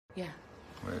Yeah.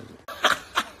 Where is it?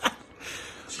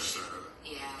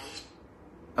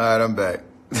 All right, I'm back.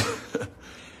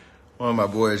 One of my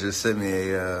boys just sent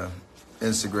me a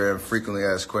Instagram frequently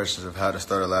asked questions of how to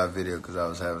start a live video because I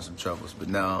was having some troubles. But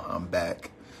now I'm back.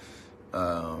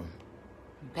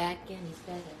 Back and he's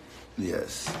better.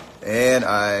 Yes. And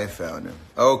I found him.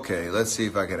 Okay, let's see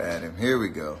if I can add him. Here we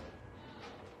go.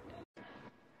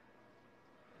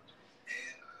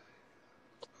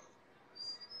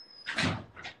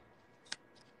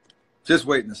 Just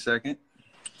waiting a second.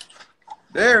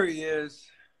 There he is.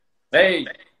 Hey,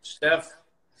 Steph.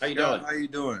 How you Scott, doing? how you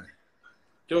doing?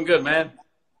 Doing good, man.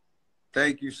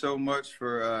 Thank you so much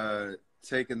for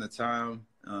taking the time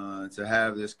to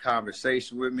have this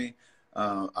conversation with me.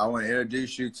 I want to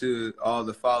introduce you to all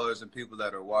the followers and people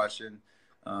that are watching.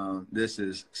 This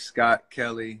is Scott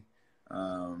Kelly,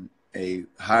 a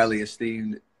highly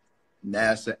esteemed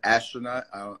NASA astronaut.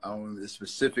 I don't want the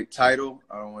specific title.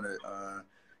 I don't want to.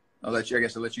 I'll let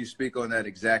you speak on that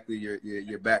exactly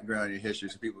your background, your history,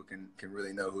 so people can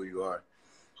really know who you are.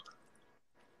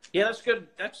 Yeah, that's good.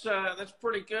 That's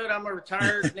pretty good. I'm a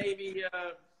retired Navy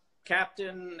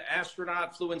captain,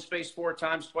 astronaut. Flew in space 4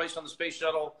 times, twice on the space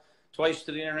shuttle, twice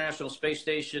to the International Space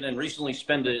Station, and recently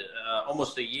spent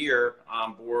almost a year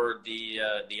on board the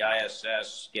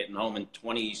ISS, getting home in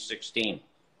 2016.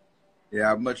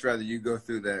 Yeah, I'd much rather you go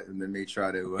through that than me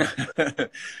try to roll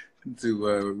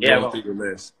through the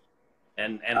list.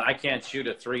 And I can't shoot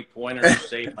a 3-pointer to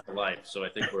save my life, so I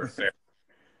think we're fair.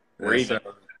 We're even.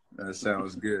 That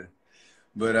sounds good.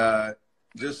 But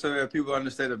just so that people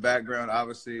understand the background,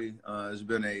 obviously there's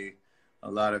been a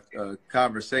lot of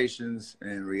conversations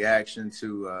and reaction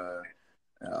to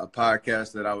a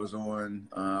podcast that I was on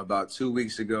about 2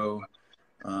 weeks ago,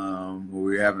 where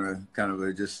we were having a kind of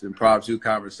a just impromptu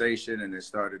conversation, and it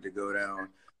started to go down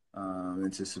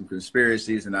into some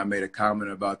conspiracies, and I made a comment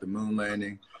about the moon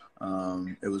landing.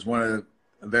 It was a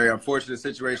very unfortunate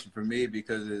situation for me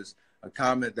because it's a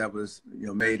comment that was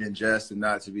made in jest and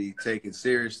not to be taken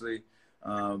seriously.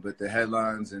 But the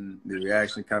headlines and the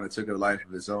reaction kind of took a life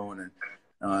of its own.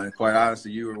 And quite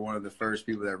honestly, you were one of the first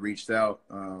people that reached out,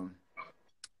 wanting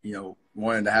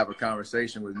to have a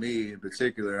conversation with me in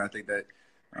particular. And I think that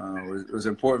was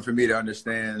important for me to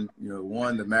understand,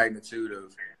 one, the magnitude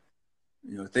of,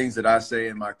 things that I say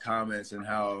in my comments and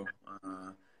how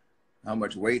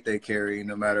much weight they carry,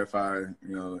 no matter if I,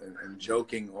 am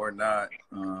joking or not.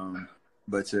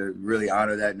 But to really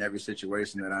honor that in every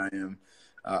situation that I am,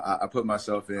 I put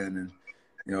myself in,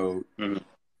 and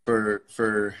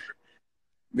for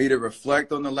me to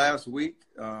reflect on the last week,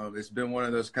 it's been one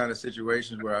of those kind of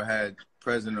situations where I've had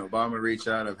President Obama reach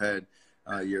out. I've had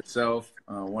yourself,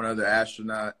 one other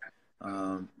astronaut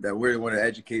that really want to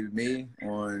educate me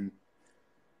on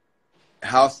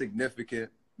how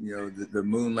significant the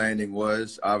moon landing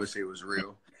was. Obviously, it was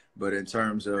real, but in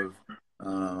terms of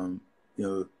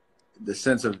the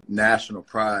sense of national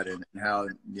pride and how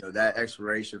that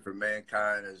exploration for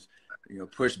mankind has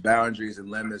pushed boundaries and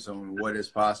limits on what is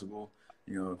possible.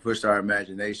 Pushed our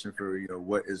imagination for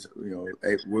what is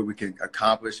what we can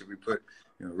accomplish if we put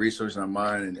resources in our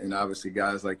mind, and obviously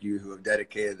guys like you who have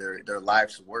dedicated their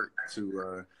life's work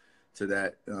to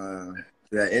that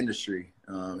industry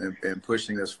and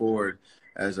pushing us forward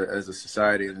as a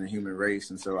society and a human race.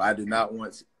 And so I do not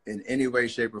want in any way,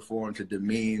 shape, or form to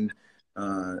demean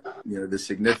the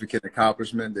significant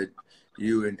accomplishment that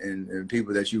you and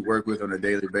people that you work with on a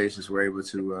daily basis were able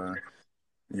to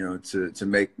to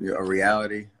make a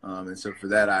reality. And so for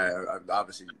that, I'm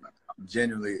obviously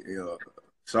genuinely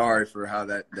sorry for how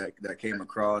that came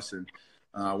across, and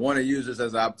I want to use this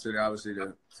as an opportunity, obviously,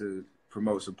 to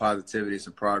promote some positivity,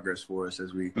 some progress for us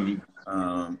as we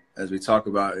talk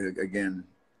about, again,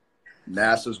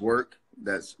 NASA's work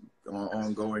that's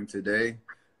ongoing today.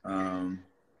 And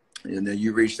then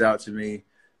you reached out to me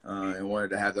and wanted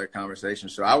to have that conversation.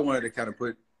 So I wanted to kind of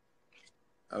put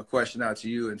a question out to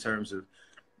you in terms of,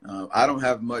 I don't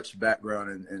have much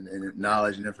background and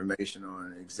knowledge and information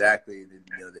on exactly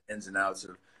the ins and outs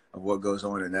of what goes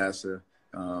on in NASA,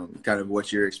 kind of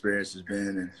what your experience has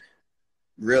been, and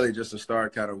really just to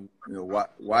start, kind of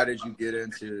why did you get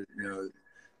into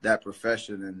that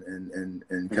profession,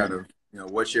 and kind of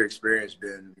what's your experience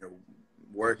been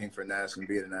working for NASA and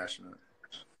being an astronaut?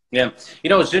 Yeah,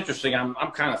 it's interesting. I'm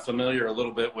kind of familiar a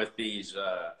little bit with these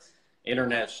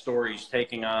internet stories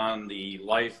taking on a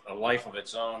life of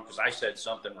its own, because I said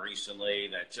something recently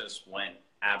that just went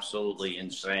absolutely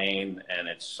insane, and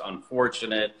it's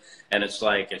unfortunate, and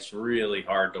it's really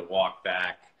hard to walk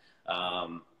back.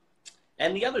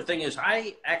 And the other thing is,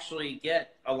 I actually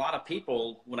get a lot of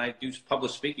people when I do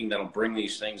public speaking that'll bring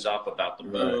these things up about the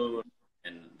moon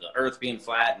and Earth being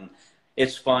flat, and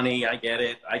it's funny. I get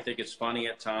it. I think it's funny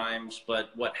at times.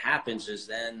 But what happens is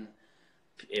then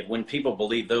when people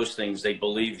believe those things, they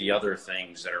believe the other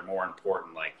things that are more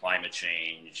important, like climate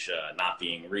change not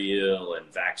being real,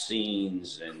 and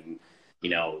vaccines, and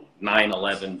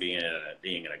 9/11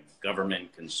 being a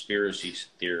government conspiracy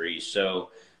theory.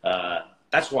 So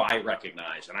that's why I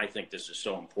recognize, and I think this is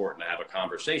so important to have a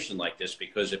conversation like this,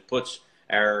 because it puts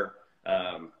our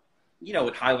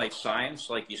it highlights science,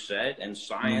 like you said, and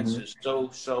science is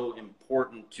so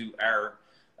important to our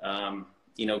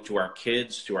to our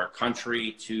kids, to our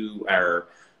country, to our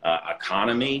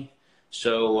economy.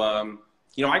 So,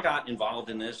 I got involved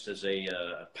in this as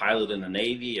a pilot in the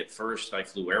Navy. At first, I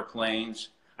flew airplanes.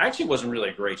 I actually wasn't really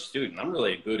a great student. I'm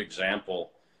really a good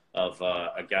example of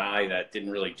a guy that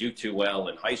didn't really do too well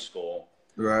in high school.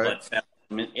 Right. But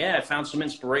I found some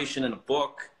inspiration in a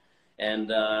book,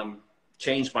 and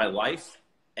changed my life.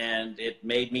 And it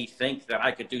made me think that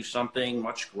I could do something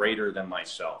much greater than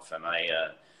myself. And I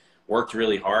worked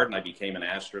really hard, and I became an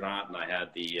astronaut, and I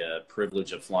had the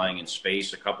privilege of flying in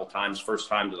space a couple times. First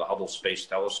time to the Hubble Space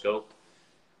Telescope,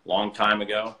 long time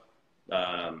ago.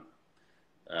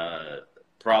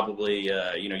 Probably,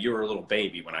 you were a little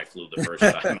baby when I flew the first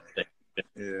time.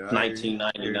 Yeah,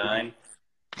 1999.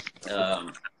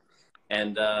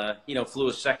 Flew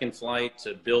a second flight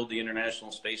to build the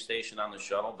International Space Station on the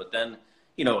shuttle, but then,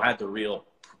 had the real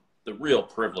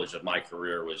privilege of my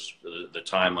career was the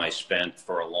time I spent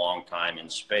for a long time in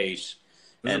space.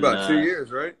 It was about 2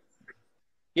 years, right?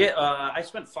 Yeah, I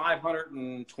spent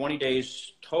 520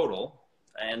 days total,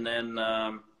 and then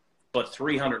but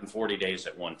 340 days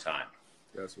at one time.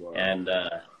 That's wild. And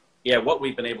what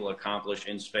we've been able to accomplish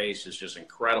in space is just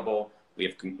incredible. We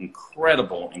have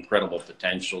incredible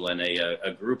potential, and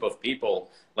a group of people,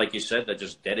 like you said, that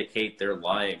just dedicate their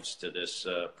lives to this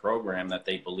program that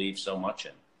they believe so much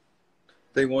in.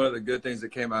 I think one of the good things that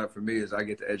came out of it for me is I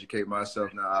get to educate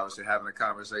myself now. Obviously, having a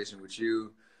conversation with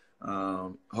you,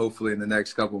 hopefully in the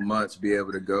next couple of months, be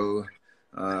able to go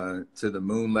to the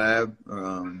moon lab,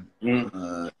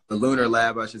 the lunar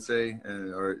lab, I should say,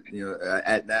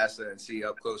 at NASA, and see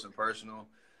up close and personal,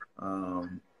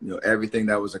 everything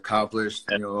that was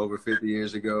accomplished, over 50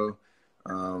 years ago.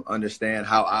 Understand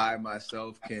how I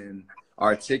myself can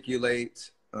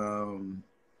articulate,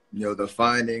 the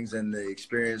findings and the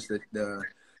experience that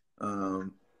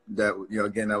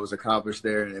again, that was accomplished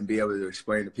there, and be able to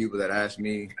explain to people that ask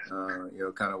me,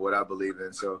 kind of what I believe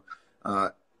in. So,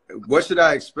 what should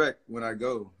I expect when I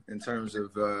go in terms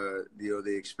of,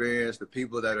 the experience, the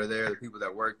people that are there, the people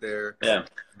that work there,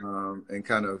 and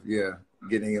kind of,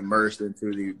 getting immersed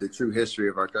into the true history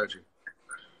of our country?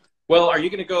 Well, are you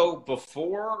going to go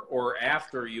before or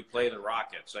after you play the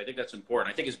Rockets? I think that's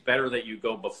important. I think it's better that you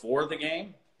go before the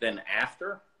game than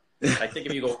after. I think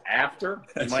if you go after,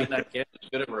 you might not get as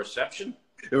good of a reception.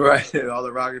 Right. All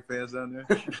the Rocket fans down there.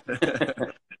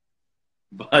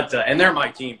 But and they're my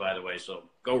team, by the way, so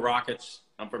go Rockets.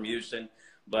 I'm from Houston.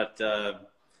 But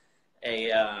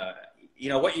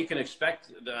what you can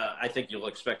expect, I think you'll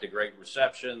expect a great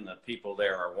reception. The people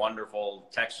there are wonderful.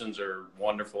 Texans are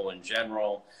wonderful in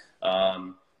general.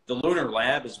 The lunar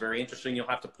lab is very interesting. You'll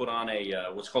have to put on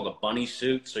what's called a bunny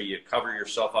suit, so you cover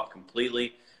yourself up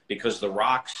completely, because the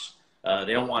rocks,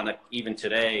 they don't want to, even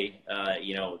today,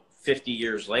 50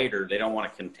 years later, they don't want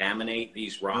to contaminate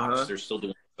these rocks. They're still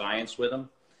doing science with them.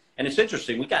 And it's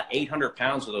interesting. We got 800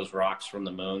 pounds of those rocks from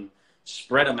the moon,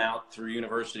 spread them out through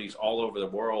universities all over the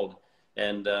world.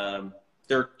 And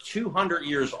they're 200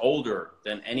 years older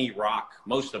than any rock.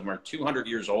 Most of them are 200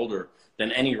 years older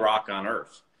than any rock on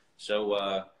Earth.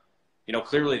 So,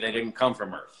 clearly they didn't come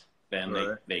from Earth.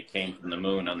 Then they came from the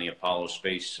moon on the Apollo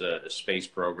space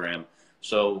program.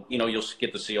 So, you'll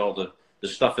get to see all the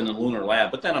stuff in the lunar lab.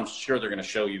 But then I'm sure they're going to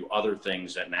show you other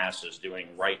things that NASA's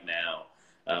doing right now.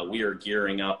 We are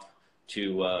gearing up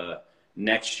to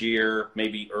next year,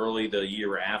 maybe early the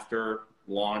year after,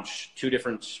 launch 2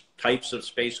 different types of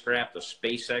spacecraft, a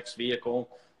SpaceX vehicle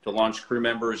to launch crew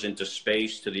members into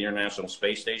space to the International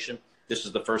Space Station. This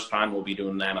is the first time we'll be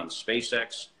doing that on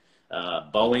SpaceX.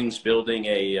 Boeing's building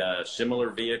a similar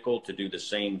vehicle to do the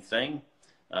same thing.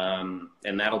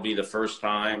 And that'll be the first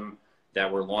time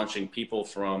that we're launching people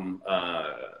from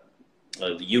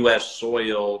the U.S.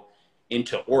 soil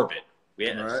into orbit. We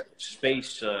had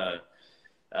space.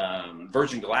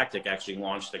 Virgin Galactic actually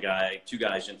launched 2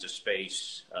 guys into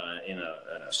space in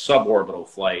a suborbital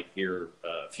flight here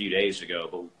a few days ago.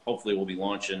 But hopefully we'll be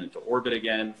launching into orbit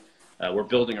again. We're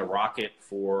building a rocket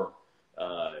for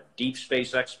deep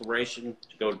space exploration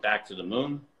to go back to the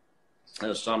moon.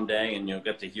 someday, and you'll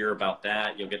get to hear about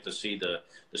that. You'll get to see the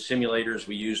simulators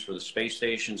we use for the space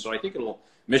station. So I think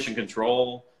mission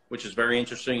control, which is very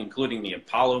interesting, including the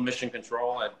Apollo mission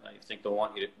control. I think they'll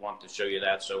want to show you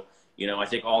that. So, I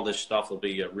think all this stuff will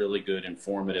be a really good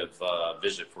informative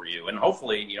visit for you. And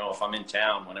hopefully, if I'm in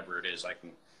town, whenever it is, I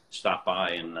can stop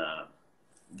by and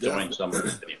join some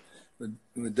of you.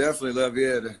 We'd definitely love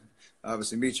to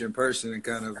obviously meet you in person and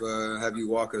kind of have you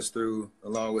walk us through,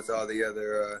 along with all the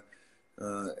other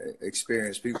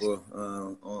experienced people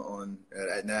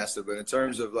at NASA. But in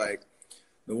terms of like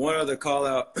the one other call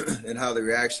out and how the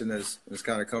reaction has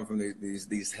kind of come from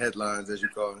these headlines, as you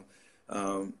call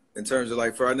them, in terms of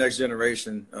like for our next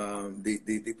generation,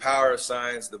 the power of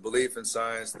science, the belief in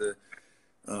science,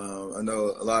 I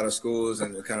know a lot of schools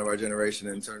and kind of our generation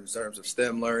in terms of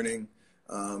STEM learning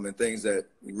and things that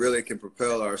really can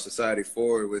propel our society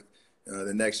forward with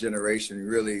the next generation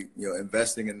really,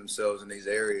 investing in themselves in these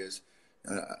areas.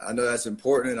 I know that's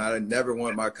important, and I never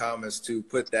want my comments to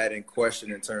put that in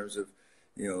question in terms of,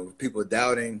 people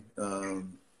doubting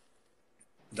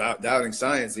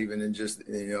science even, and just,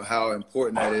 how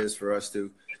important that is for us to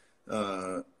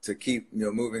keep,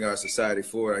 moving our society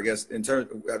forward. I guess in terms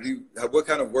of, what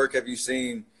kind of work have you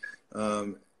seen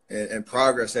and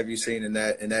progress have you seen in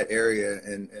that area,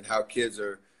 and how kids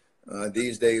are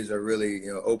these days are really,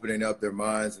 opening up their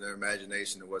minds and their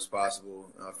imagination to what's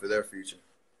possible for their future?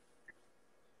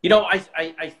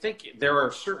 I think there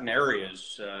are certain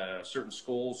areas, certain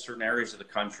schools, certain areas of the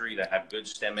country that have good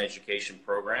STEM education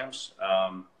programs.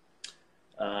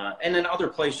 And then other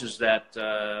places that,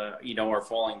 are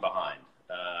falling behind.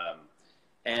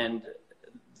 And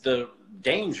the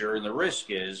danger and the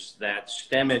risk is that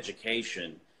STEM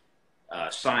education,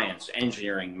 science,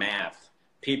 engineering, math,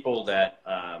 people that,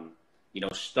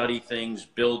 study things,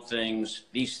 build things,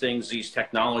 these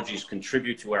technologies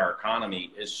contribute to our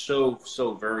economy is so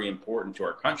very important to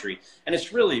our country. And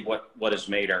it's really what has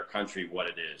made our country what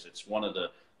it is. It's one of the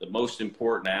most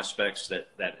important aspects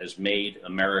that has made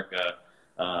America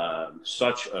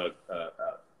such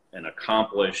an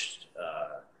accomplished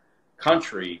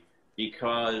country,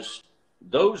 because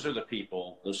those are the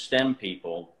people, the STEM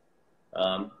people,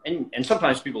 and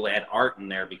sometimes people add art in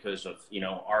there because of,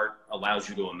 art allows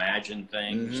you to imagine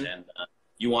things, mm-hmm. and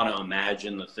you want to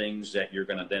imagine the things that you're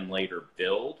going to then later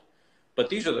build. But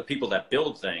these are the people that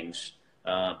build things,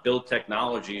 build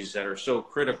technologies that are so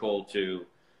critical to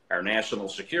our national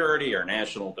security, our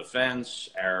national defense,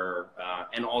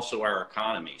 and also our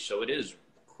economy. So it is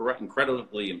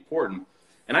incredibly important.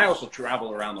 And I also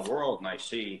travel around the world, and I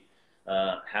see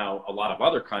how a lot of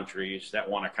other countries that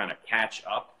want to kind of catch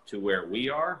up to where we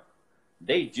are,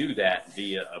 they do that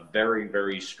via a very,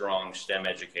 very strong STEM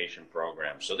education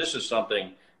program. So this is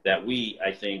something that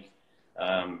I think,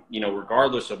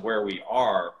 regardless of where we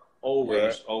are,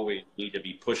 always need to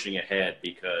be pushing ahead,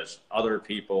 because other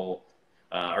people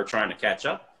are trying to catch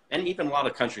up. And even a lot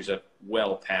of countries have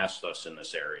well past us in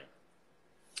this area.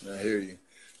 I hear you.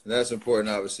 And that's important,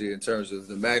 obviously, in terms of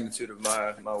the magnitude of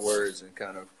my words and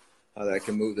kind of how that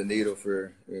can move the needle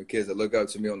for kids that look up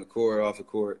to me on the court, off the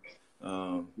court.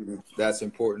 That's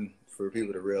important for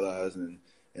people to realize, and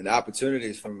the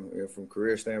opportunities from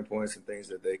career standpoints and things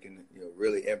that they can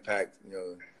really impact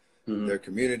mm-hmm. their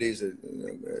communities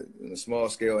in a small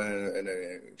scale and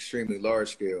an extremely large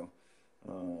scale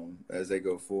as they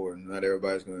go forward. Not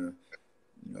everybody's going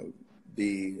to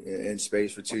be in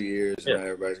space for 2 years, and not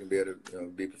everybody's going to be able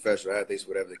to be professional athletes,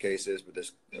 whatever the case is. But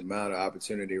there's an amount of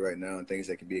opportunity right now and things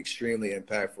that can be extremely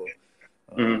impactful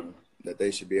mm-hmm. that they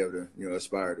should be able to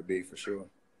aspire to be, for sure.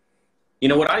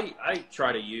 What I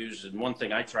try to use, and one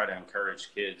thing I try to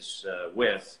encourage kids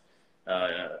with,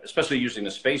 especially using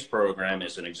the space program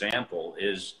as an example,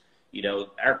 is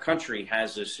our country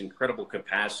has this incredible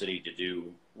capacity to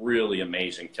do really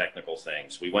amazing technical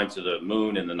things. We went to the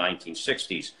moon in the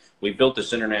 1960s. We built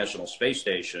this International Space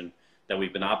Station that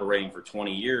we've been operating for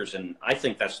 20 years, and I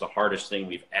think that's the hardest thing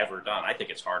we've ever done. I think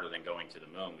it's harder than going to the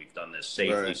moon. We've done this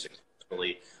safely,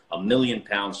 successfully, a 1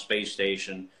 million-pound space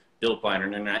station built by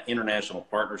an international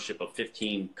partnership of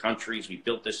 15 countries. We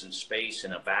built this in space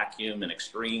in a vacuum and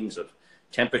extremes of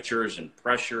temperatures and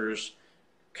pressures,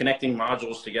 connecting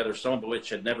modules together, some of which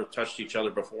had never touched each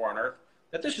other before on Earth.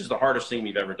 That this is the hardest thing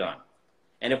we've ever done.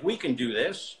 And if we can do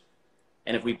this,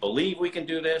 and if we believe we can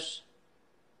do this,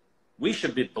 we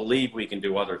should believe we can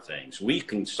do other things. We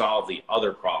can solve the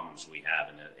other problems we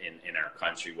have in our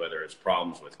country, whether it's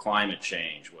problems with climate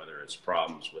change, whether it's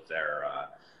problems with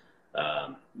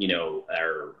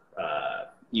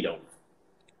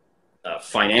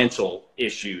financial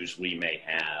issues we may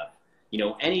have,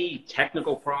 any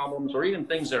technical problems or even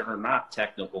things that are not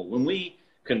technical. When we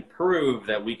can prove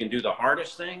that we can do the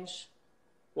hardest things,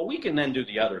 well, we can then do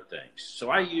the other things. So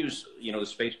I use, the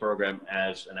space program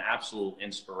as an absolute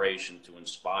inspiration to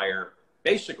inspire.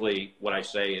 Basically, what I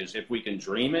say is if we can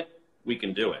dream it, we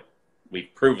can do it.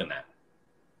 We've proven that.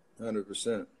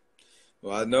 100%.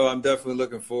 Well, I know I'm definitely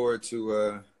looking forward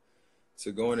to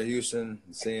going to Houston,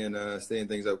 and seeing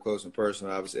things up close and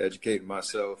personal, obviously educating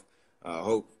myself.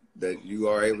 Hope that you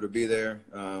are able to be there.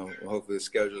 Hopefully the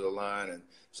schedules align and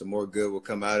some more good will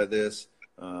come out of this,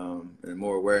 and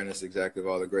more awareness exactly of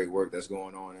all the great work that's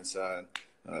going on inside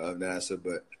of NASA.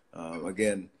 But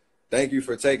again, thank you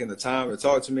for taking the time to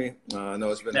talk to me. I know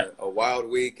it's been a wild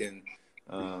week, and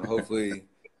hopefully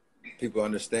people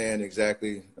understand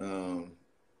exactly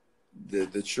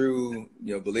the true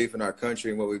belief in our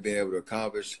country and what we've been able to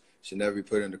accomplish should never be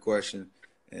put into question.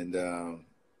 And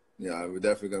we're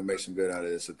definitely going to make some good out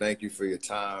of this. So thank you for your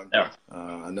time. Yeah.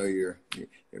 I know you're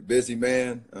a busy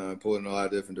man, pulling in a lot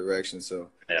of different directions. So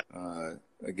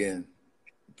again,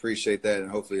 appreciate that, and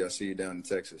hopefully I'll see you down in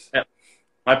Texas. Yeah.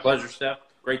 My pleasure, Steph.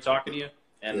 Great talking to you,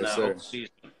 and yes, hope to see you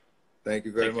soon. Thank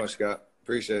you very much, Scott.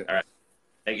 Appreciate it. All right.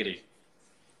 Take it easy.